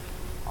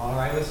All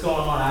right, what's going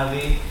on,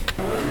 Ivy?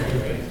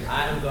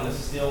 I am going to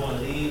steal one of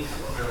these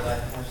so that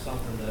I have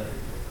something to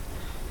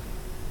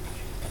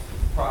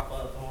prop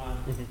up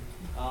on.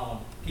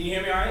 Can you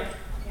hear me all right?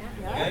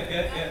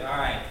 Yeah. Good. All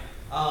right.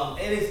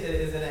 It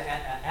is an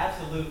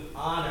absolute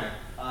honor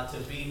to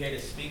be here to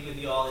speak with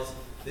you all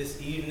this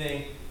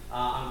evening.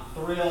 I'm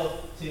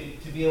thrilled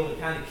to be able to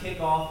kind of kick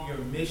off your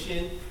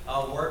mission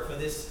work for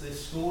this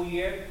school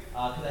year,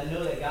 because I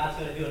know that God's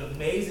going to do an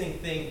amazing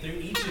thing through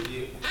each of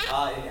you.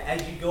 And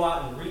as you go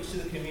out and reach to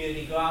the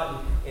community, go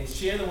out and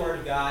share the Word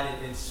of God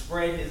and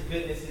spread His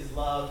goodness, His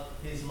love,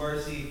 His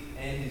mercy,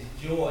 and His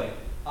joy.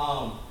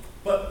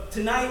 But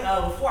tonight,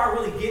 before I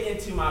really get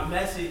into my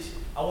message,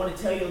 I want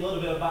to tell you a little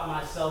bit about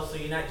myself so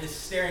you're not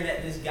just staring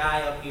at this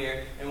guy up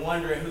here and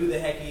wondering who the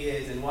heck he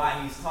is and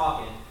why he's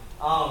talking.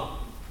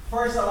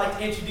 First, I'd like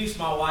to introduce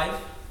my wife,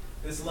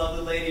 this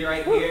lovely lady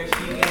right here.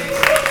 Her name is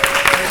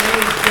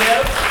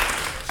Deb.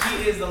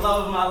 She is the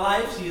love of my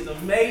life. She is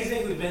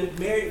amazing. We've been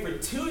married for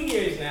 2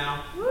 years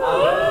now. We've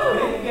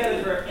been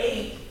together for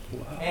 8,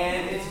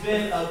 and it's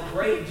been a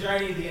great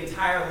journey the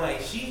entire way.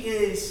 She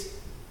is,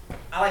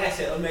 like I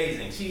said,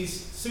 amazing. She's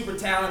super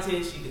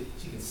talented. She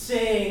can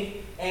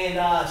sing, and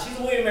she's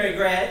a William & Mary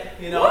grad,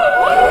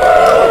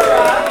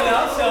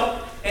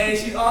 and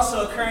she's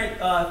also a current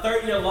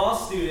third-year law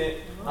student.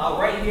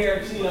 Right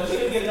here, she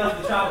didn't get enough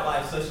of the child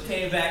life, so she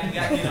came back and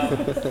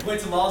got,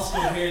 went to law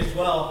school here as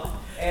well.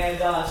 And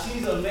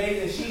she's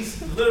amazing. She's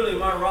literally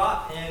my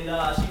rock, and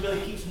she really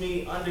keeps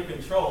me under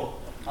control.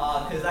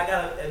 Because I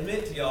gotta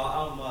admit to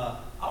y'all,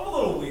 I'm a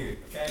little weird,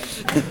 okay?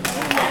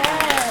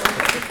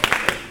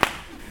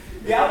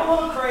 Yeah, I'm a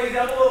little crazy.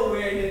 I'm a little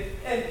weird,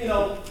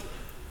 and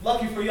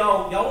lucky for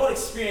y'all won't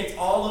experience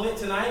all of it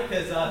tonight,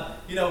 because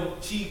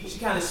she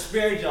kind of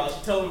spared y'all.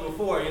 She told me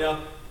before,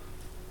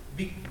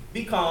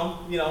 be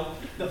calm,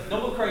 don't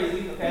go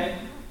crazy, okay?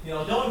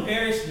 Don't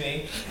embarrass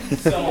me.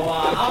 So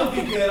I'm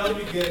gonna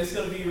be good. It's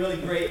gonna be really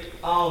great.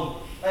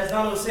 As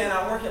Donald was saying,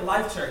 I work at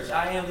Life Church.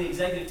 I am the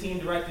executive team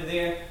director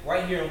there,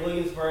 right here in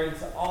Williamsburg.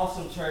 It's an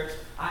awesome church.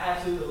 I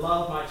absolutely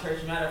love my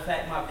church. Matter of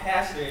fact, my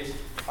pastors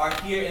are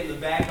here in the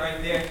back right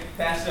there.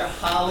 Pastor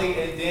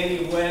Holly and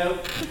Danny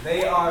Webb.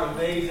 They are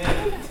amazing.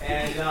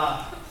 And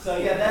so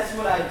yeah, that's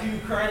what I do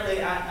currently.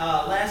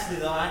 Lastly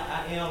though,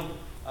 I am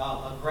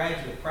a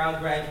proud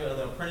graduate of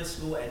the apprentice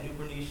school at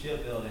Newport News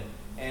Shipbuilding.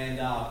 And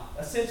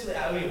essentially,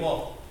 I'm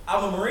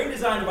a marine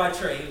designer by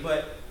trade,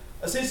 but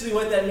essentially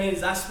what that means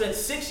is I spent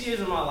 6 years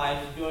of my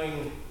life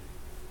doing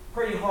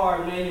pretty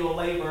hard manual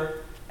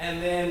labor,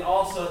 and then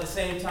also at the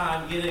same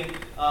time getting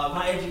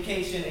my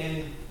education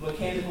in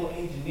mechanical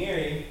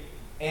engineering.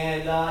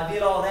 And I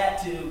did all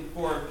that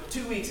for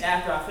 2 weeks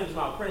after I finished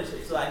my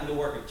apprenticeship so I can go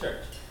work at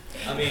church.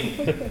 I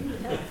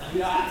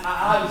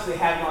obviously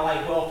have my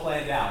life well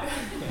planned out,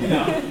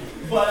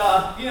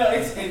 but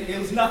it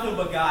was nothing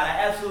but God. I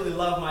absolutely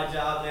love my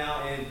job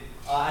now, and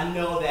I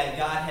know that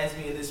God has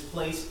me in this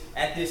place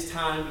at this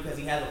time because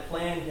He has a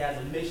plan, He has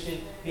a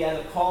mission, He has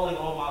a calling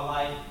on my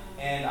life,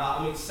 and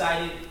I'm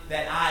excited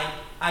that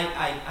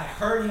I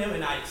heard Him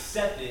and I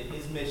accepted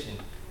His mission,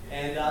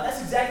 and that's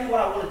exactly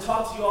what I want to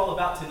talk to you all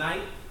about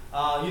tonight.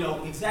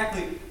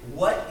 Exactly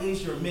what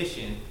is your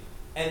mission?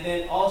 And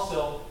then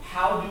also,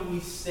 how do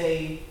we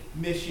stay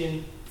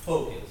mission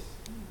focused?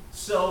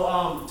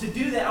 So to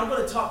do that, I'm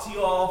going to talk to you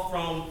all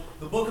from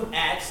the book of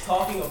Acts,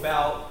 talking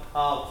about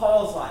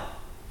Paul's life,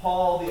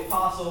 Paul the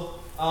apostle.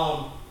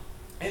 And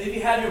if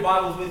you have your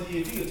Bibles with you,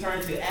 if you can turn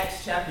to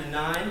Acts chapter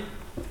 9,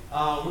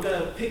 we're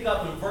going to pick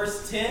up in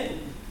verse 10.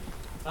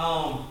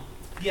 So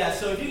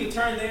if you can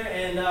turn there,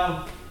 and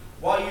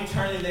while you're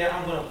turning there,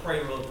 I'm going to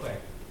pray real quick.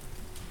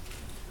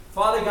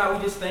 Father God,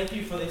 we just thank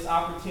you for this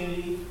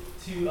opportunity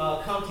to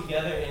come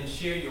together and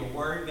share your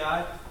word,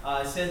 God.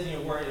 It says in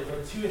your word, if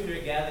where 2 or 3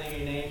 are gathered in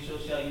your name, so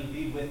shall you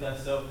be with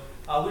us. So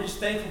we're just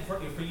thankful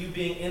for you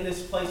being in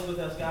this place with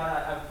us,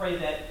 God. I pray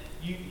that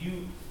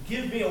you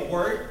give me a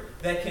word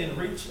that can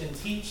reach and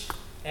teach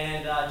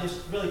and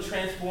just really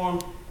transform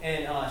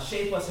and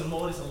shape us and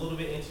mold us a little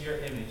bit into your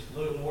image, a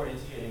little more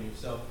into your image.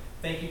 So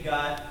thank you,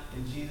 God.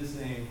 In Jesus'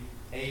 name,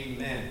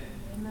 amen.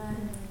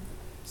 Amen.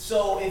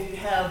 So if you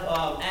have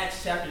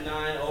Acts chapter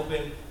 9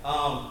 open,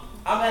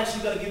 I'm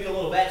actually going to give you a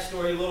little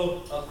backstory,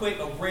 a quick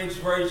abridged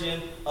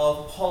version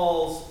of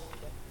Paul's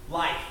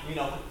life,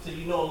 so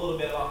you know a little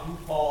bit about who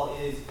Paul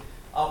is.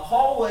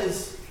 Paul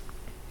was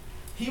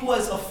a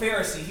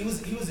Pharisee. He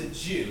was a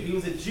Jew. He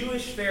was a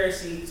Jewish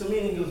Pharisee, so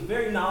meaning he was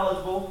very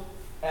knowledgeable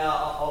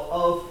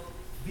of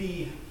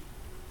the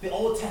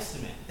Old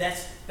Testament.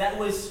 That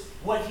was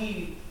what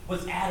he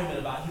was adamant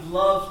about. He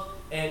loved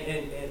and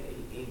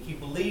he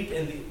believed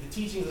in the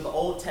teachings of the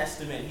Old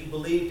Testament. He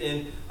believed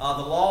in the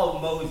law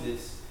of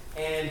Moses.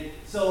 And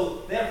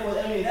so, therefore,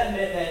 that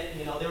meant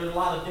that, there were a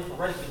lot of different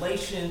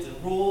regulations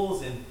and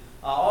rules and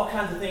all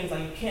kinds of things,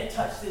 like you can't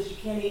touch this, you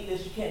can't eat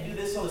this, you can't do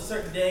this on a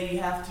certain day, you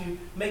have to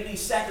make these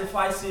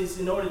sacrifices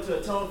in order to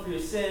atone for your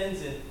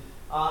sins, and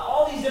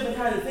all these different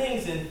kinds of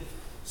things. And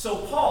so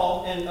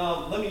Paul, and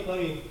let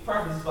me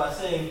preface this by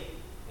saying,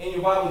 in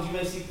your Bibles, you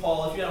may see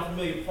Paul. If you're not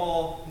familiar,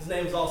 Paul, his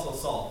name is also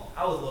Saul.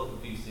 I was a little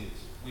confused too.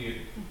 It's weird.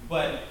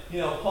 But,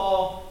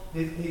 Paul,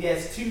 he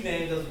has two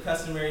names that were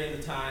customary in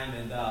the time,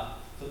 and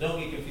so don't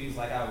get confused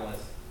like I was.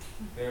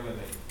 Bear with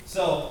me.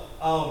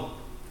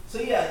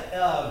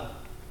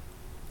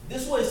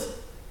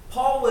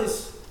 Paul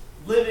was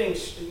living,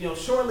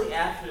 shortly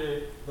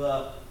after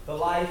the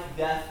life,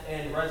 death,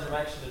 and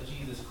resurrection of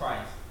Jesus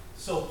Christ.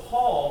 So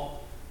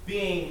Paul,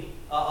 being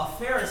a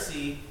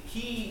Pharisee,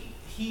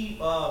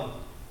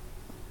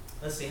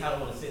 let's see, how do I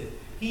want to say this?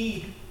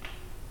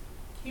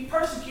 He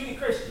persecuted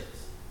Christians.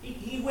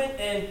 He went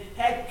and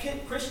had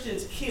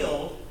Christians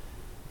killed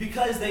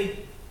because they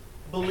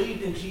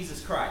believed in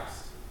Jesus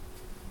Christ.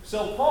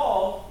 So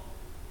Paul,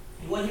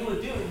 what he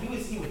would do,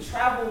 he would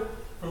travel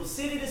from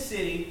city to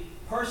city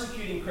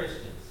persecuting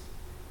Christians.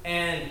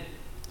 And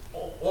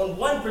on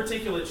one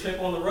particular trip,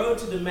 on the road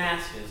to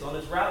Damascus, on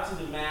his route to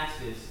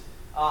Damascus,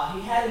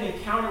 he had an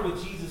encounter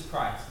with Jesus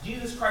Christ.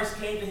 Jesus Christ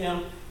came to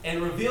him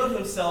and revealed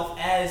himself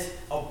as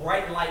a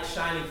bright light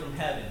shining from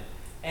heaven.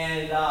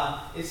 And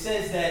it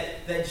says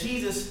that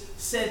Jesus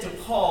said to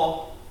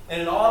Paul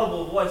in an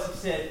audible voice, he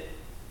said,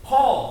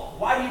 "Paul,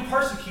 why do you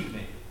persecute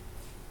me?"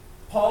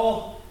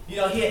 Paul, he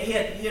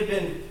had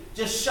been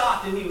just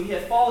shocked, and he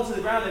had fallen to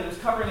the ground and was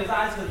covering his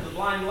eyes because of the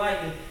blinding light.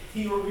 And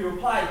he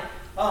replied,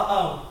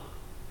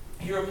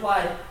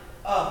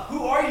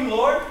 "Who are you,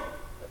 Lord?"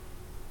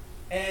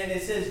 And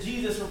it says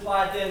Jesus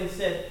replied then, he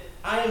said,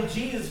 "I am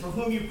Jesus for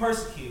whom you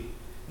persecute.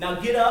 Now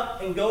get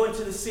up and go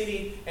into the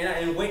city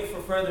and wait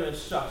for further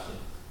instructions."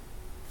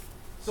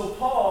 So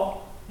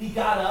Paul, he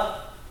got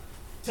up,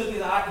 took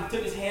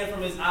his hand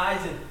from his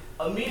eyes, and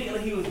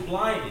immediately he was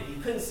blinded. He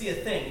couldn't see a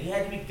thing. He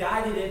had to be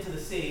guided into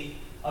the city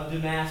of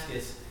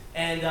Damascus.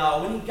 And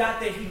when he got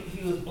there,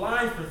 he was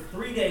blind for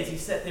 3 days. He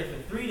sat there for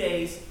 3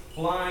 days,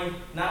 blind,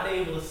 not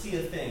able to see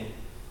a thing.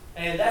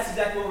 And that's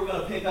exactly what we're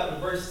going to pick up in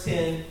verse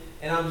 10,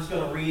 and I'm just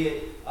going to read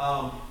it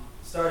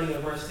starting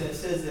in verse 10. It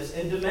says this: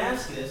 "In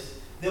Damascus,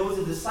 there was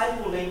a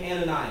disciple named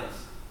Ananias.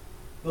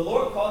 The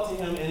Lord called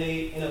to him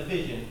in a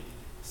vision,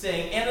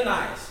 saying,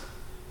 'Ananias.'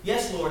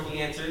 'Yes, Lord,' he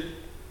answered.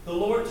 The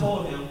Lord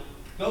told him,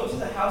 'Go to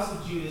the house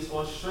of Judas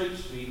on Straight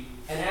Street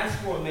and ask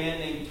for a man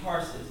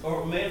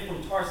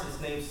from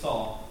Tarsus named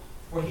Saul,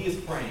 for he is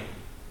praying.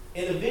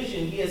 In a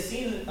vision, he has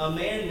seen a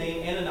man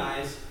named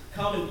Ananias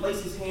come and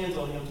place his hands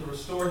on him to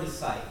restore his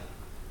sight.'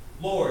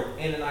 'Lord,'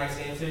 Ananias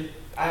answered,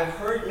 'I have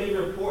heard many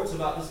reports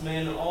about this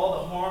man and all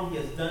the harm he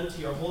has done to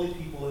your holy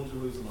people in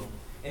Jerusalem.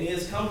 And he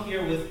has come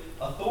here with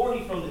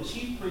authority from the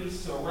chief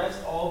priests to arrest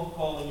all who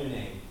call on your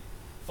name.'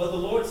 But the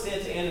Lord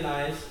said to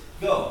Ananias,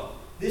 'Go.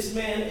 This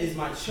man is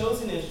my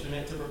chosen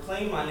instrument to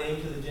proclaim my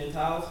name to the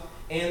Gentiles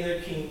and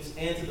their kings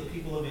and to the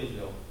people of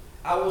Israel.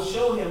 I will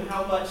show him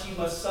how much he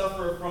must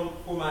suffer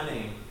for my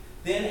name.'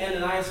 Then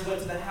Ananias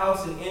went to the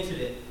house and entered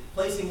it.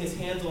 Placing his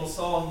hands on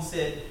Saul, he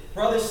said,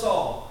 'Brother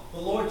Saul, the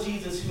Lord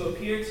Jesus, who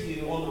appeared to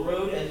you on the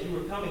road as you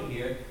were coming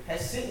here,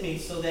 has sent me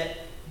so that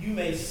you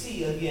may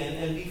see again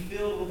and be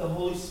filled with the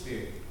Holy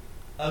Spirit.'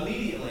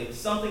 Immediately,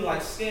 something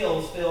like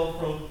scales fell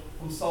from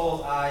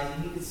Saul's eyes,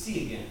 and he could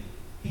see again.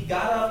 He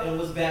got up and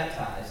was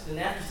baptized, and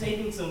after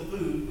taking some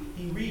food,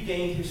 he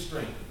regained his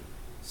strength.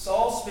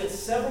 Saul spent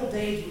several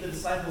days with the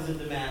disciples in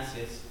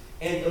Damascus,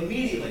 and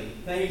immediately,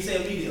 can I hear you say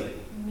immediately?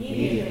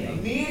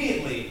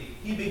 Immediately,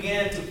 he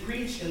began to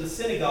preach in the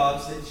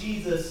synagogues that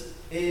Jesus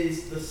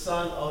is the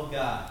Son of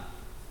God."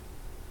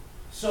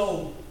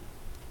 So,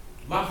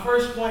 my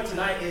first point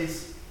tonight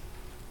is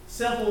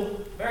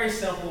simple, very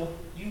simple.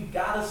 You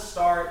gotta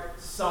start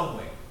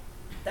somewhere.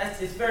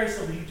 It's very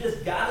simple. You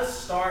just gotta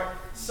start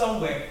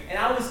somewhere. And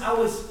I was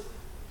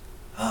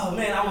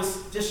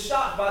just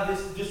shocked by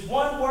this, just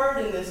one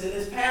word in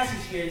this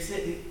passage here. It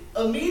said,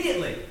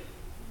 immediately.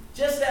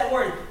 Just that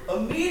word.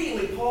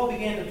 Immediately, Paul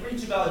began to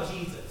preach about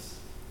Jesus.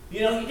 He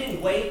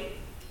didn't wait.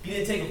 He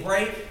didn't take a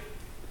break.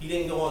 He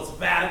didn't go on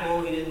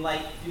sabbatical. He didn't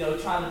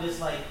try to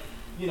just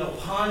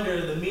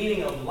ponder the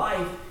meaning of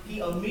life. He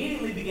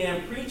immediately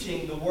began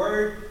preaching the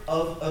word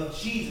of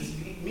Jesus.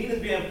 He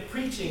immediately began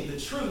preaching the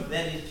truth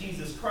that is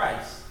Jesus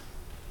Christ.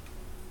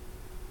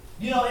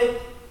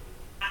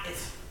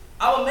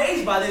 I'm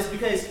amazed by this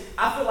because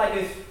I feel like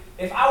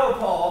if I were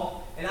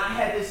Paul and I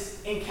had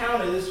this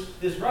encounter,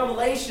 this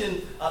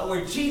revelation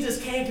where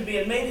Jesus came to me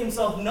and made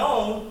himself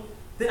known,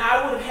 then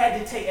I would have had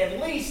to take at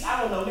least,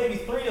 maybe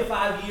 3 to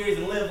 5 years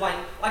and live like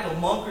a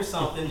monk or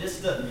something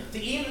just to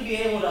even be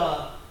able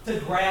to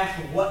grasp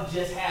what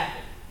just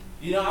happened.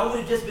 I would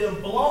have just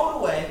been blown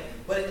away.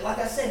 But like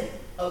I said,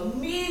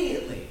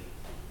 immediately,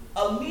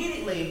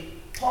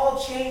 Paul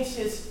changed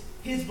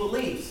his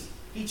beliefs.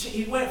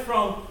 He went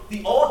from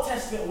the Old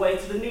Testament way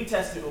to the New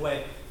Testament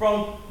way,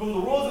 from the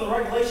rules and the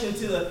regulation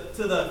to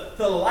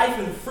the life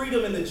and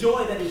freedom and the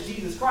joy that is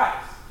Jesus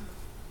Christ.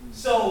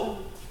 So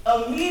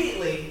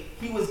immediately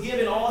he was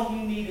given all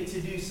he needed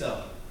to do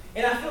so.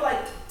 And I feel like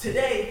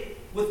today,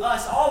 with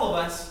us, all of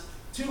us,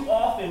 too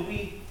often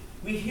we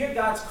hear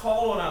God's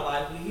call on our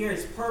life. We hear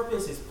his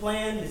purpose, his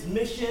plan, his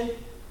mission,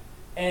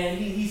 And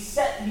he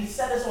set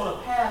us on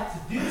a path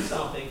to do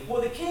something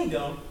for the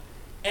kingdom,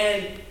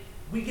 and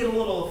we get a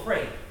little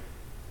afraid.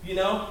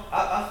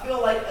 I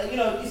feel like,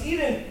 it's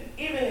even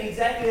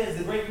exactly as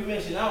the Great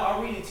Commission.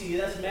 I'll read it to you.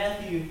 That's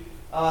Matthew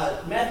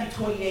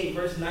 28,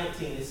 verse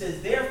 19. It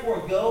says,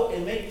 "Therefore go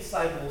and make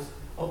disciples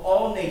of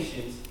all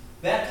nations,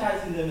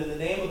 baptizing them in the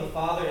name of the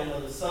Father and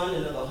of the Son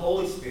and of the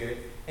Holy Spirit,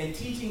 and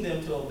teaching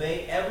them to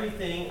obey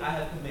everything I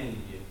have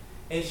commanded you.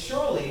 And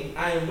surely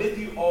I am with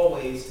you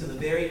always to the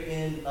very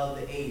end of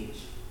the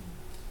age."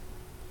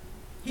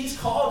 He's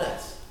called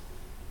us.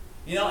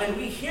 And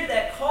we hear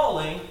that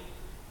calling,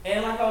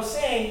 and like I was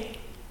saying,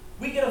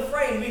 we get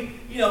afraid. We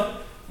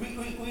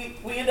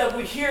end up,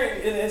 we hear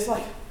it, and it's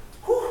like,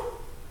 whew,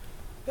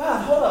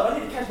 God, hold up, I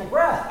need to catch my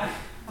breath.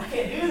 I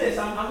can't do this.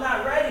 I'm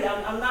not ready.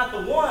 I'm not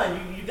the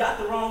one. You got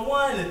the wrong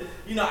one. And,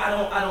 I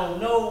don't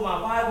know my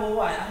Bible.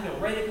 I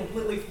haven't read it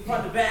completely from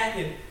front to back,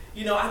 and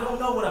I don't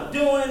know what I'm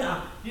doing.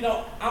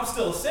 I'm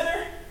still a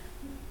sinner.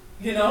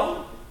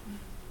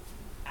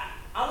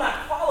 I'm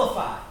not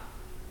qualified.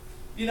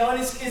 And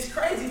it's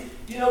crazy,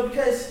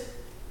 because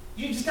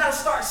you just got to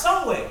start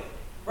somewhere,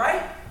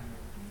 right?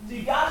 So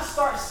you got to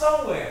start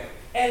somewhere.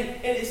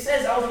 And it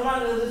says, I was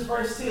reminded of this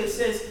verse too. It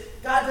says,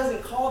 God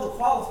doesn't call the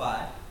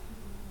qualified.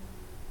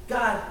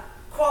 God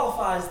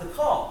qualifies the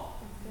call.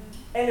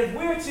 And if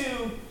we're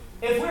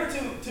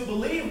to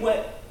believe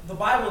what the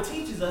Bible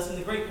teaches us in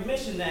the Great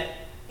Commission, that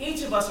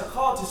each of us are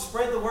called to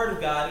spread the word of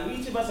God, and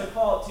each of us are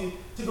called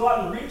to go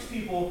out and reach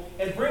people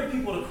and bring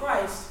people to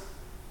Christ,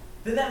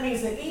 then that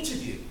means that each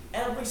of you,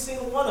 every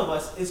single one of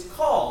us, is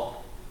called.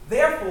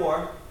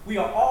 Therefore, we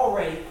are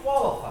already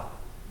qualified.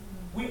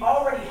 We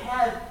already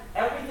have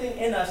everything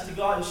in us to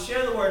go out and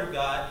share the word of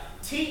God,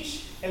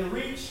 teach and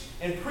reach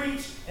and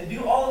preach and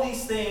do all of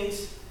these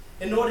things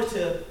in order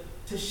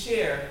to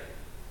share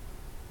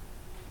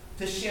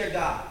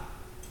God.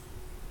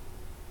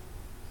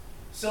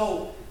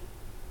 So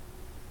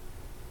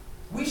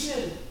we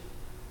should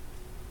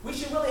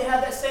really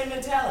have that same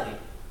mentality.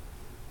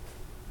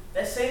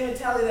 That same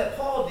mentality that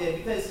Paul did,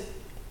 because,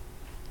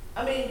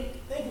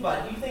 think about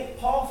it. Do you think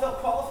Paul felt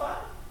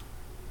qualified?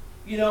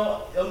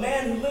 A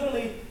man who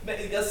literally,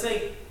 let's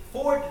say,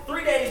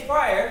 3 days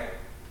prior,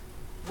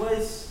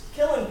 was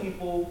killing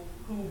people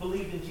who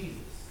believed in Jesus.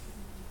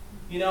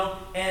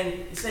 And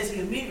it says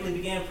he immediately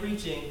began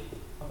preaching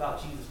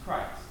about Jesus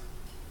Christ.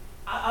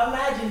 I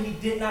imagine he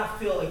did not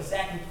feel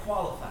exactly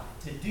qualified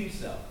to do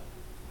so.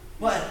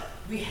 But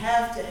we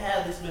have to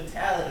have this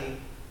mentality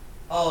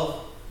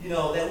of,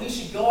 that we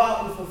should go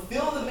out and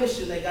fulfill the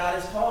mission that God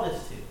has called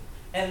us to.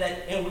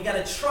 And we got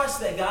to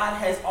trust that God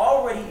has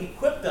already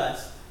equipped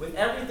us with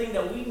everything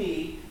that we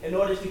need in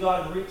order to go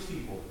out and reach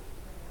people.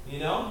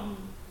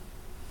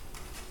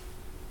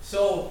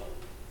 So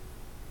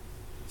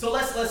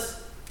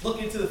let's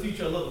look into the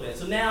future a little bit.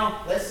 So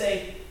now, let's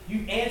say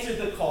you answered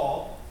the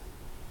call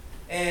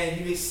and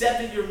you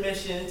accepted your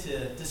mission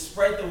to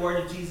spread the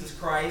word of Jesus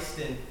Christ,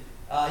 and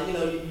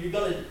you're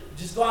going to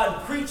just go out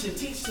and preach and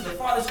teach to the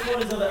farthest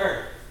corners of the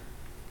earth.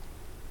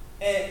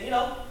 And,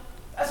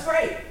 that's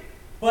great.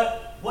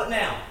 But what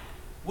now?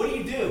 What do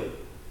you do?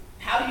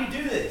 How do you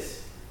do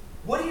this?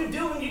 What do you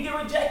do when you get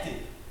rejected?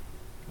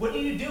 What do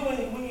you do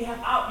when you have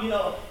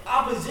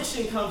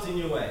opposition comes in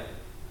your way?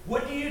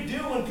 What do you do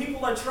when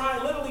people are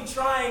literally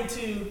trying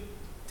to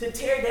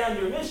tear down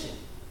your mission?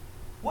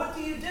 What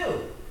do you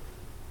do?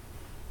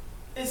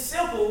 It's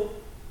simple,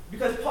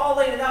 because Paul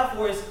laid it out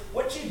for us.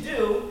 What you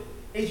do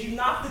is you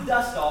knock the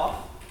dust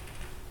off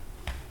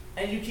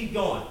and you keep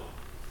going.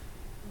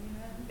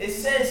 It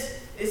says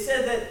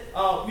that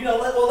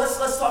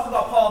let's talk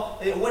about Paul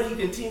and what he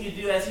continued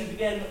to do as he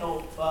began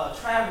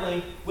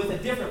traveling with a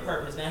different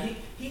purpose. Now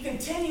he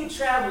continued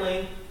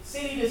traveling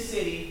city to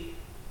city,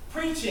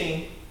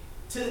 preaching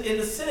in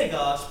the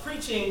synagogues,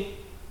 preaching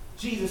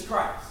Jesus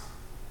Christ.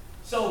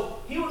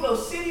 So he would go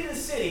city to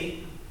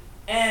city,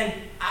 and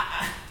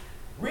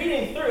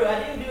reading through, I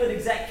didn't do an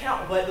exact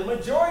count, but the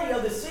majority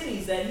of the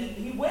cities that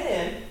he went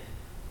in,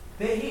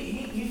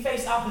 he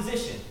faced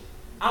opposition.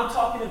 I'm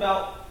talking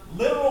about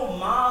literal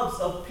mobs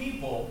of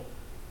people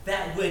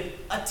that would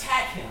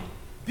attack him,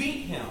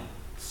 beat him,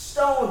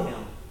 stone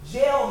him,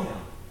 jail him.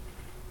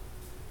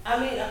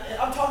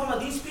 I'm talking about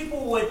these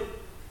people would,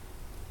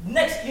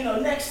 next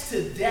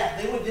to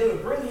death, they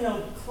would bring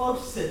him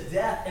close to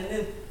death and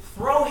then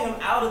throw him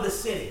out of the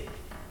city.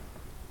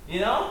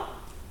 And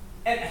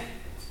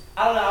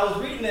I don't know, I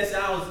was reading this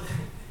and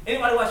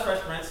anybody watch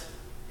Fresh Prince?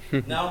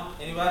 No?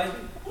 Anybody?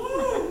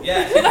 Woo!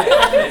 Yes.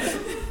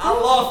 I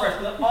love Fresh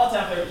Prince.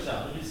 All-time favorite show.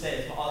 Let me just say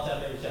it's my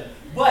all-time favorite show.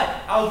 But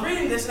I was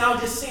reading this and I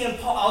was just seeing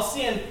Paul. I was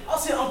seeing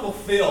Uncle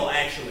Phil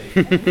actually.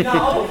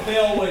 Uncle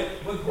Phil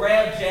would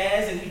grab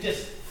Jazz and he'd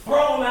just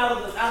throw him out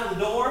of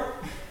the door.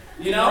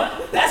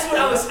 That's what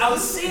I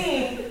was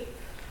seeing.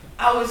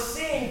 I was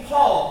seeing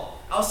Paul.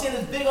 I was seeing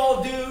this big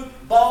old dude,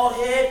 bald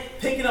head,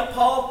 picking up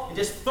Paul and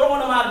just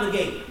throwing him out of the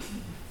gate.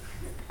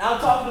 I'm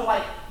talking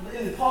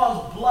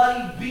Paul's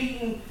bloody,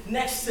 beaten,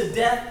 next to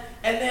death,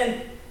 and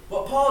then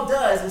what Paul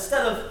does,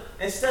 instead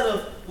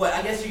of what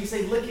I guess you could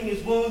say licking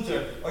his wounds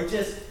or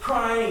just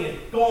crying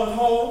and going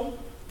home,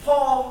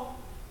 Paul,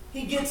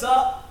 he gets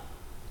up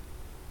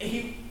and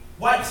he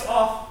wipes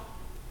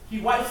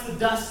the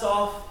dust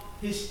off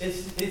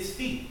his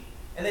feet.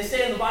 And they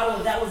say in the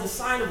Bible that was a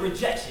sign of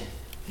rejection.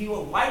 He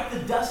would wipe the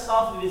dust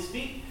off of his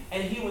feet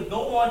and he would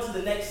go on to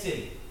the next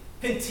city,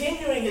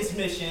 continuing his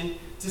mission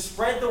to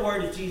spread the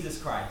word of Jesus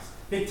Christ,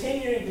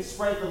 continuing to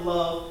spread the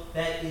love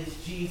that is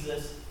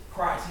Jesus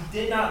Christ. He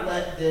did not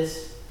let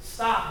this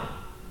stop him.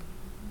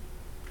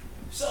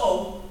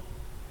 So,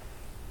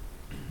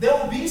 there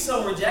will be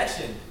some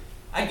rejection.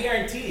 I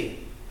guarantee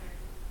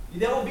it.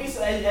 There will be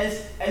some,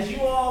 as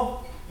you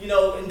all,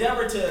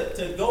 endeavor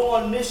to go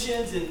on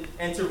missions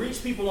and to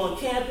reach people on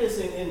campus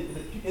in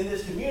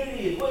this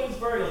community, in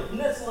Williamsburg, on the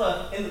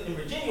Peninsula, in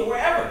Virginia,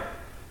 wherever.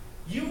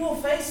 You will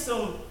face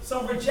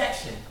some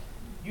rejection.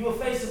 You will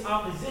face some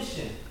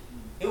opposition.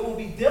 It will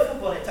be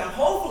difficult at times.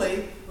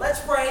 Hopefully,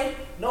 let's pray,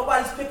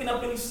 nobody's picking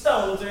up any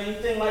stones or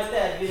anything like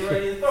that, getting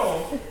ready to throw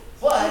them.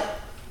 But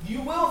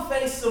you will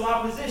face some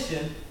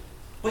opposition,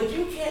 but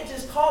you can't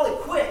just call it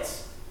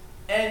quits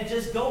and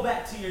just go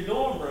back to your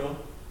dorm room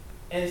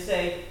and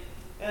say,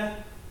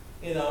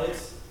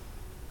 it's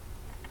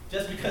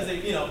just because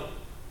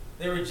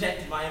they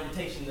rejected my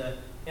invitation to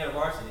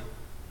InterVarsity,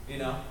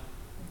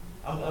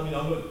 I'm going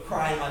to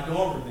cry in my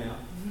dorm room now.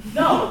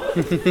 No,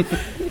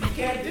 you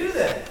can't do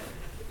that.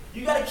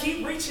 You got to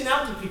keep reaching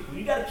out to people.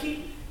 You got to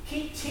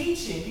keep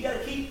teaching. You got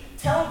to keep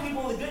telling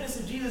people the goodness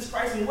of Jesus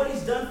Christ and what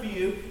He's done for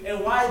you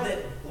and why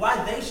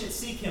they should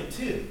seek Him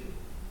too.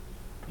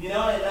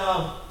 And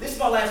this is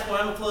my last point.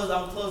 I'm gonna close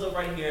up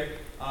right here.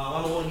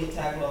 I don't want to get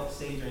tackled off the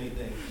stage or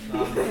anything.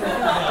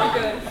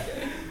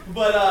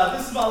 But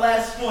this is my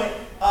last point,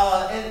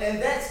 and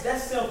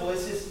that's simple.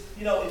 It's just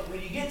when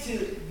you get to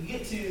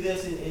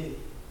this and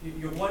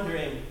you're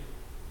wondering,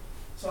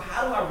 so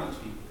how do I reach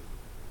people?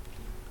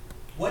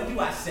 What do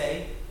I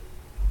say?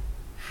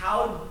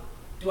 How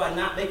do I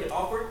not make it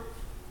awkward?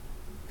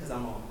 Because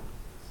I'm awkward.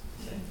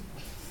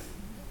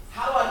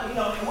 How do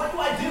what do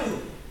I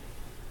do?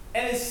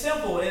 And it's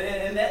simple,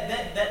 and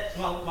that's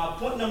my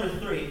point number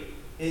 3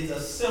 is a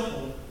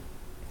simple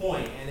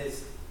point, and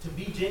it's to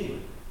be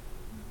genuine.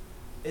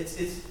 It's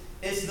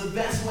the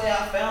best way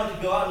I found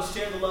to go out and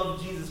share the love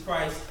of Jesus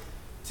Christ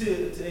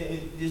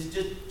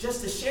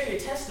just to share your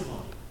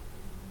testimony.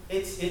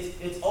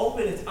 It's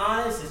open, it's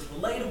honest, it's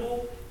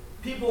relatable.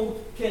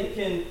 People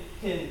can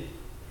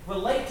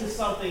relate to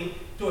something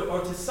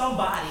or to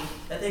somebody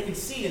that they can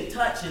see and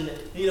touch, and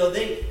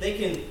they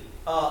can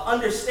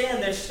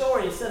understand their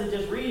story instead of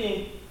just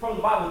reading from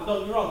the Bible. Don't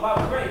get me wrong, the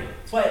Bible's great.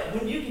 But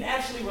when you can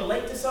actually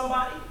relate to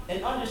somebody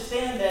and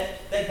understand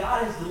that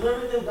God has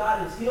delivered them, God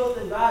has healed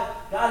them, God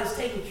has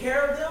taken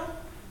care of them,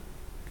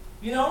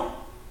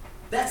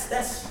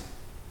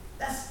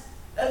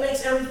 that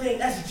makes everything,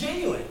 that's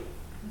genuine.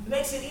 It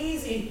makes it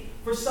easy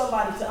for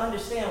somebody to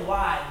understand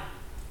why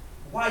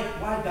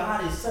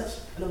God is such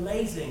an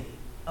amazing,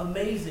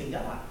 amazing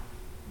God.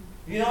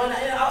 And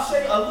I'll show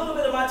you a little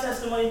bit of my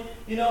testimony.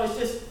 It's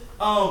just,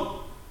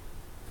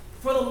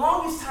 for the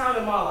longest time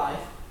in my life,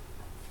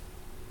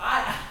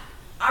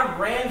 I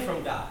ran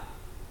from God.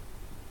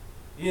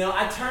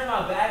 I turned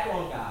my back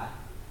on God.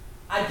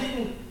 I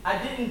didn't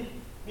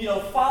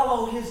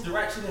follow His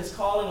direction, His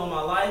calling on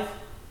my life.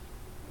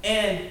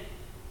 And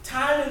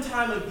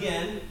time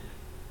again,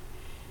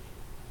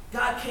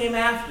 God came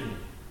after me.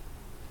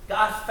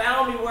 God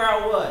found me where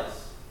I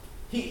was.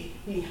 He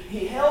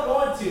held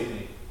on to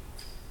me.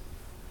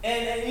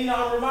 And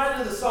I'm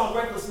reminded of the song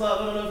Reckless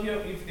Love. I don't know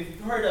if you've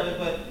heard of it,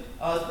 but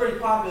it's pretty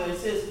popular. It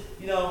says,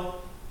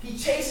 He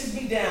chases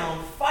me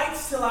down,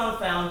 fights till I'm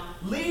found,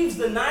 leaves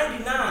the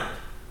 99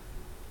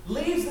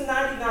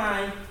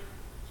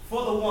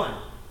 for the one.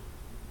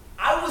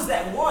 I was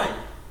that one.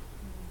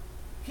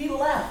 He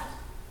left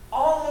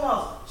all of them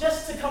else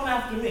just to come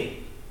after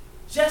me,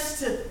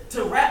 just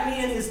to wrap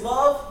me in His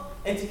love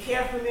and to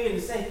care for me and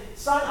to say,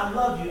 son, I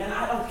love you, and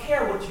I don't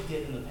care what you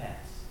did in the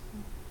past.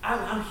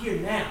 I'm here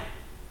now,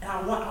 and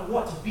I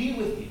want to be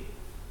with you.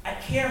 I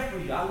care for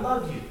you. I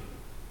love you.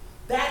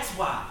 That's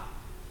why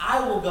I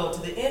will go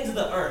to the ends of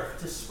the earth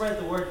to spread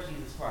the word of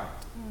Jesus Christ.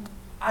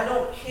 I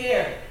don't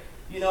care.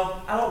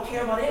 I don't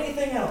care about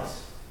anything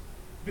else.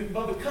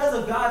 But because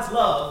of God's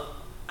love,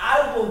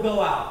 I will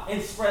go out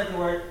and spread the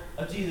word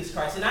of Jesus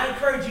Christ. And I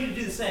encourage you to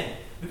do the same.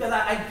 Because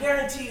I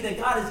guarantee you that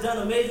God has done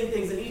amazing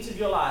things in each of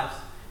your lives.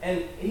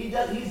 And He's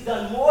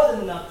done more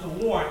than enough to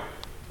warrant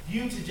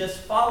you to just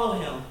follow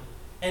Him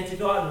and to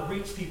go out and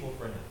reach people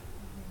for Him.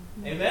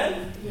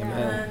 Amen? Yeah.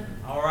 Amen.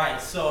 All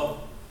right, so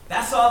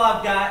that's all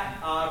I've got.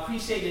 I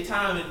appreciate your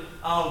time. And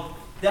I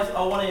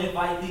want to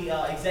invite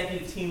the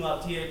executive team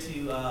up here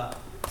to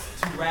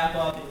wrap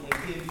up and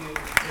give you the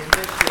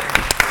mission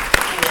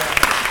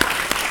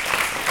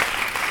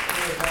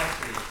for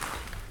Varsity.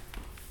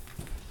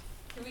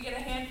 Can we get a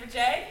hand for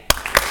Jay?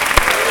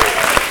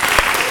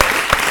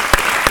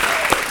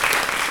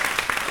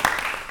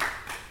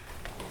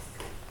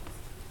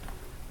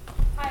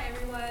 Hi,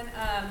 everyone. everyone.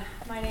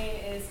 My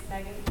name is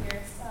Megan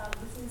Pierce.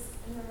 This is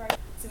in the right.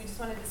 So we just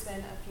wanted to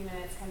spend a few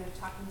minutes kind of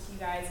talking to you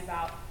guys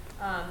about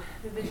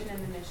the vision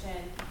and the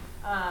mission.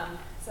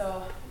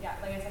 So yeah,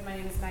 like I said, my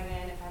name is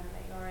Megan. If I haven't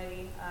met you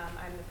already,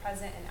 I'm the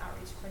president and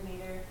outreach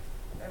coordinator.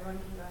 If everyone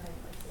can go ahead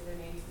and say their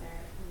names and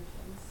their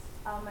positions.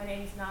 My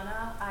name is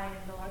Nana. I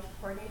am the large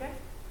coordinator.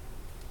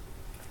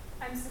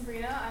 I'm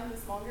Sabrina. I'm the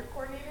small group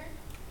coordinator.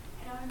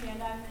 And I'm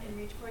Amanda. I'm the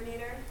in-reach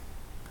coordinator.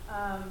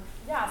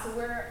 So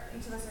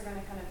each of us are going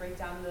to kind of break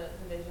down the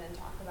vision and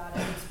talk about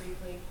it just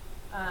briefly.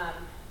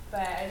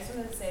 But I just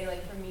wanted to say,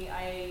 like, for me,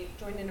 I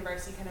joined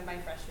university kind of my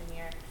freshman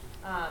year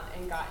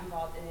and got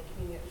involved in a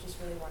community that was just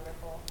really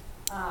wonderful.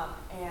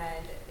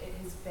 And it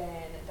has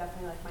been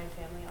definitely like my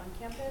family on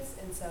campus,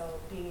 and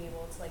so being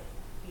able to like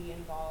be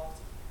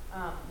involved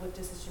with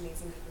just such an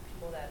amazing group of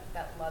people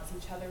that loves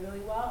each other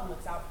really well and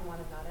looks out for one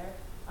another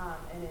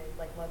and it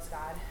like loves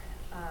God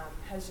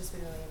has just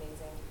been really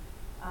amazing.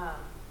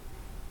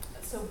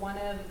 So one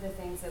of the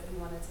things that we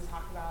wanted to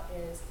talk about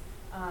is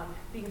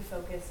being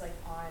focused like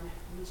on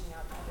reaching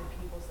out to other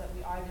people, so that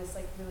we are this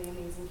like really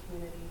amazing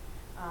community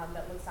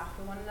that looks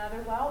after one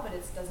another well, but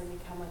it doesn't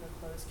become like a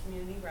closed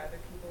community where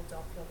other people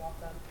don't feel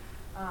welcome.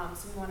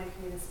 So we want to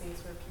create a space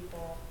where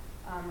people,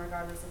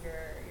 regardless of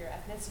your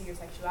ethnicity, your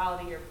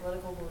sexuality, your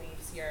political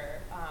beliefs,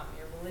 your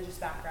religious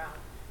background,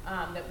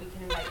 that we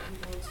can invite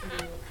people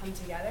to come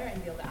together and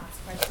be able to ask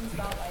questions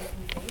about life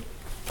and faith,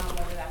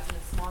 whether that's in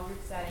a small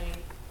group setting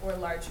or a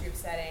large group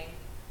setting,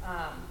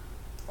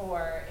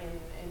 or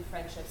in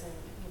friendships and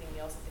eating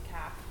meals at the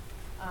CAC.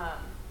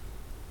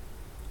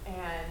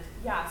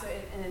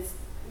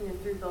 It's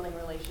through building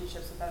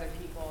relationships with other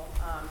people,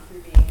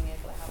 through being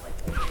able to have like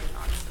open and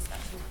honest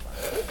discussions with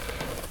others.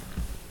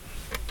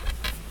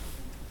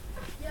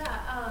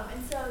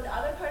 And so the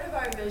other part of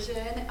our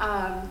vision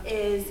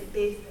is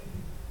based.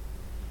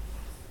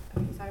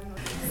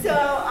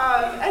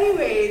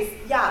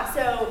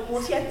 So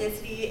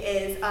multi-ethnicity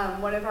is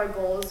one of our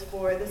goals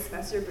for this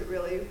semester, but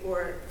really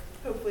for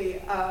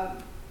hopefully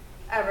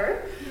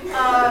ever.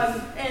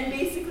 And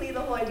basically the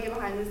whole idea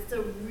behind this is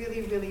a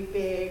really, really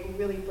big,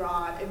 really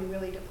broad, and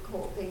really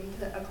difficult thing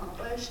to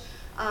accomplish.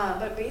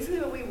 But basically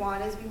what we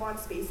want is we want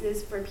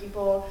spaces for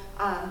people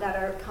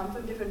that come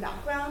from different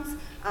backgrounds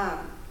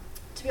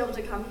to be able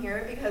to come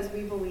here, because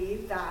we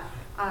believe that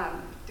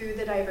through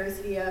the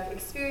diversity of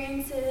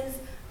experiences,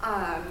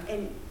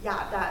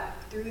 that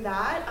through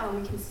that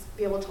we can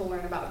be able to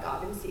learn about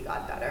God and see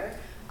God better.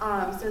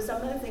 So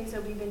some of the things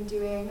that we've been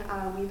doing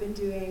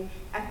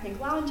ethnic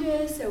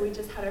lounges. So we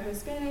just had our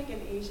Hispanic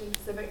and Asian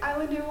Pacific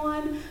Islander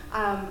one.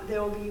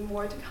 There will be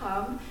more to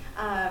come.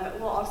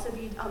 We'll also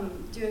be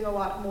doing a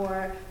lot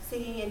more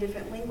singing in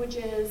different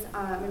languages,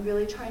 and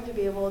really trying to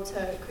be able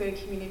to create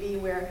a community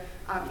where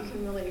you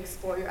can really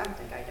explore your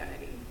ethnic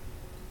identity.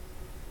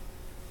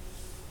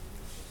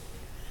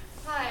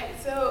 Hi,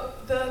 so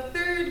the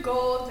third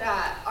goal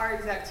that our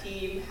exec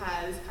team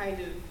has kind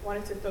of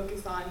wanted to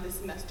focus on this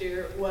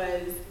semester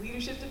was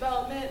leadership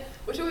development,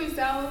 which always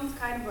sounds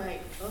kind of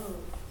like, oh,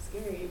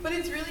 scary. But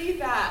it's really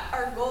that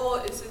our goal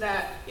is so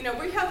that,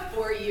 we have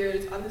 4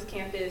 years on this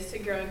campus to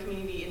grow in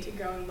community and to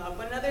grow and love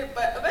one another,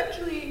 but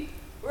eventually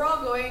we're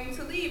all going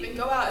to leave and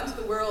go out into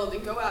the world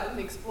and go out and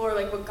explore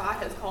like what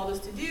God has called us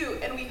to do.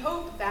 And we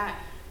hope that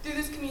through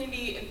this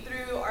community and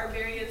through our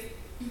various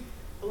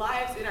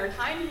lives in our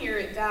time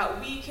here, that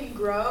we can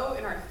grow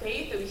in our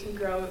faith, that we can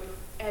grow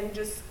and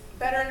just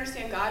better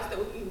understand God, so that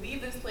when we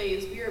leave this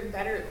place, we are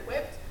better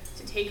equipped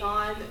to take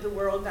on the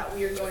world that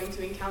we are going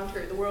to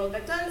encounter, the world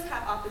that does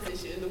have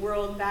opposition, the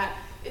world that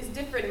is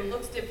different and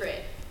looks different,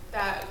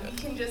 that we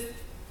can just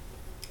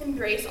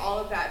embrace all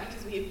of that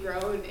because we have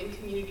grown in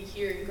community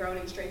here and grown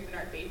and strengthened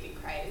our faith in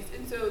Christ.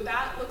 And so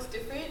that looks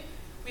different.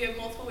 We have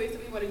multiple ways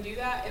that we want to do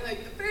that. And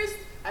like the first,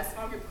 as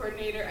small group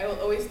coordinator, I will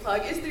always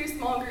plug, is through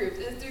small groups,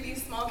 is through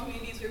these small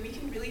communities where we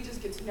can really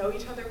just get to know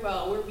each other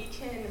well, where we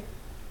can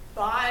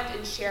bond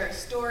and share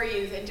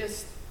stories and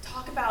just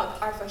talk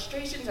about our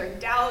frustrations, our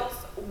doubts,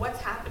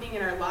 what's happening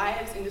in our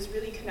lives, and just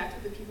really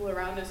connect with the people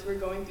around us who are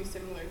going through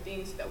similar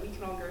things, so that we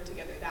can all grow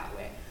together that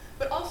way.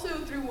 But also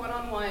through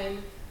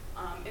one-on-one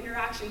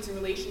interactions and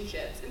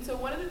relationships. And so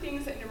one of the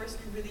things that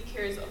university really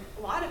cares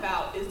a lot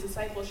about is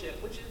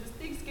discipleship, which is this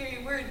big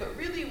scary word, but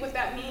really what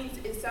that means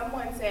is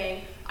someone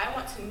saying, I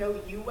want to know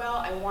you well,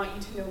 I want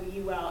you to know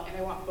me well, and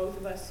I want both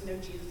of us to know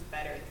Jesus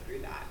better through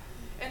that.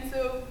 And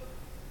so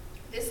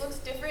this looks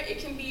different. It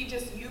can be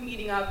just you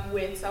meeting up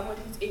with someone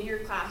who's in your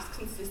class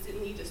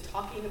consistently, just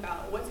talking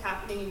about what's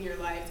happening in your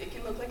lives. It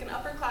can look like an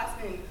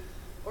upperclassman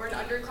or an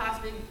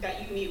underclassman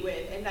that you meet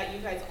with, and that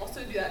you guys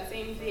also do that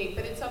same thing.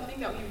 But it's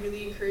something that we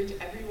really encourage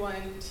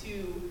everyone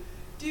to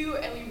do,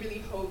 and we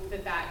really hope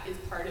that that is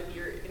part of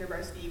your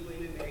InterVarsity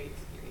William & Mary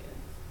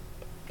experience.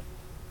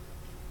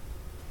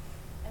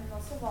 And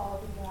most of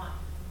all, we want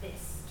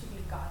this to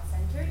be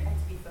God-centered and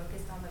to be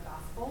focused on the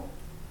gospel.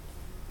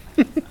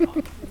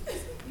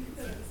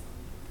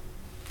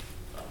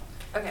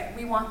 Okay,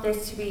 we want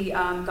this to be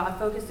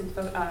God-focused and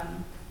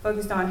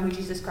focused on who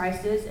Jesus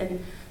Christ is,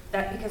 and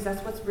that because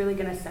that's what's really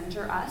going to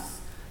center us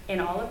in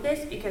all of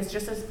this, because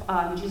just as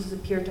Jesus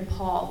appeared to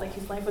Paul, like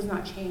his life was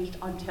not changed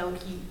until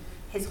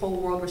his whole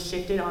world was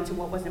shifted onto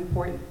what was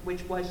important,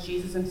 which was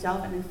Jesus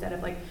himself, and instead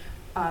of like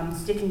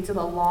sticking to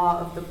the law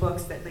of the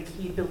books that like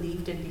he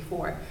believed in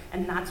before.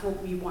 And that's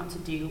what we want to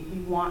do.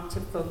 We want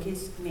to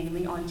focus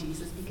mainly on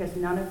Jesus, because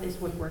none of this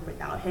would work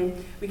without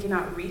him. We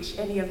cannot reach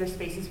any other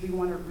spaces. We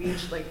want to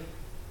reach like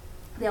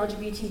the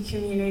LGBT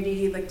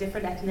community, like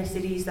different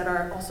ethnicities that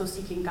are also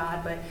seeking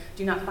God but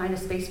do not find a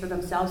space for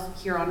themselves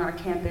here on our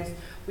campus.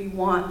 We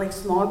want like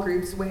small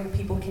groups where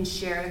people can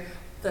share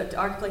the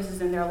dark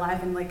places in their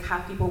life and like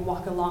have people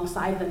walk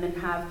alongside them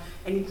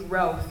and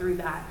grow through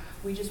that.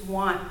 We just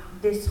want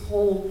this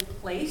whole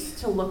place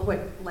to look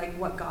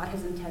what God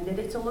has intended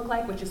it to look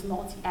like, which is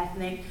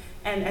multi-ethnic.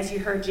 And as you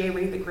heard Jay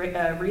read the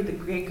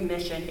Great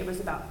Commission, it was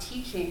about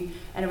teaching,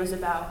 and it was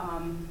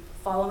about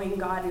following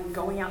God and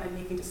going out and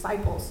making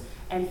disciples.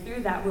 And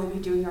through that, we'll be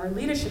doing our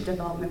leadership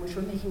development, which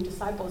we're making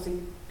disciples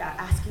and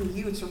asking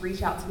you to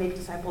reach out to make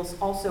disciples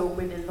also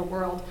within the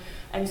world.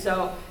 And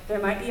so there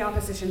might be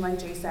opposition, like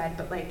Jay said,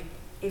 but like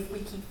if we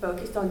keep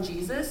focused on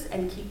Jesus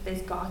and keep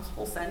this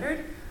gospel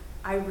centered,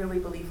 I really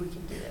believe we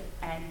can do it.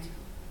 And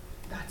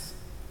that's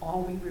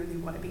all we really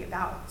want to be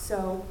about.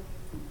 So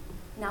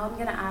now I'm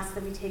going to ask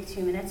that we take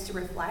 2 minutes to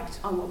reflect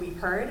on what we've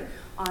heard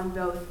on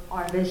both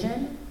our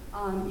vision.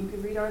 You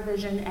could read our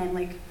vision and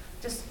like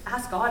just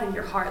ask God in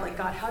your heart, like,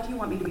 God, how do you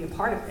want me to be a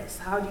part of this?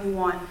 How do you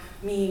want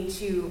me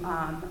to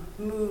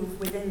move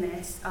within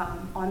this,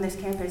 on this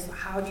campus?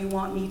 How do you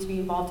want me to be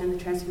involved in the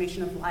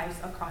transformation of lives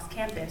across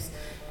campus,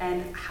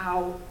 and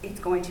how it's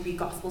going to be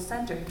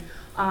gospel-centered?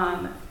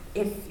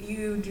 If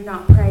you do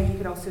not pray, you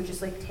could also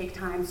just like take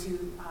time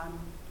to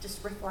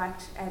just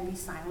reflect and be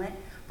silent.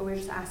 But we're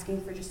just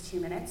asking for just 2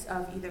 minutes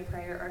of either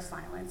prayer or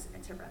silence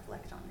and to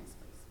reflect on this.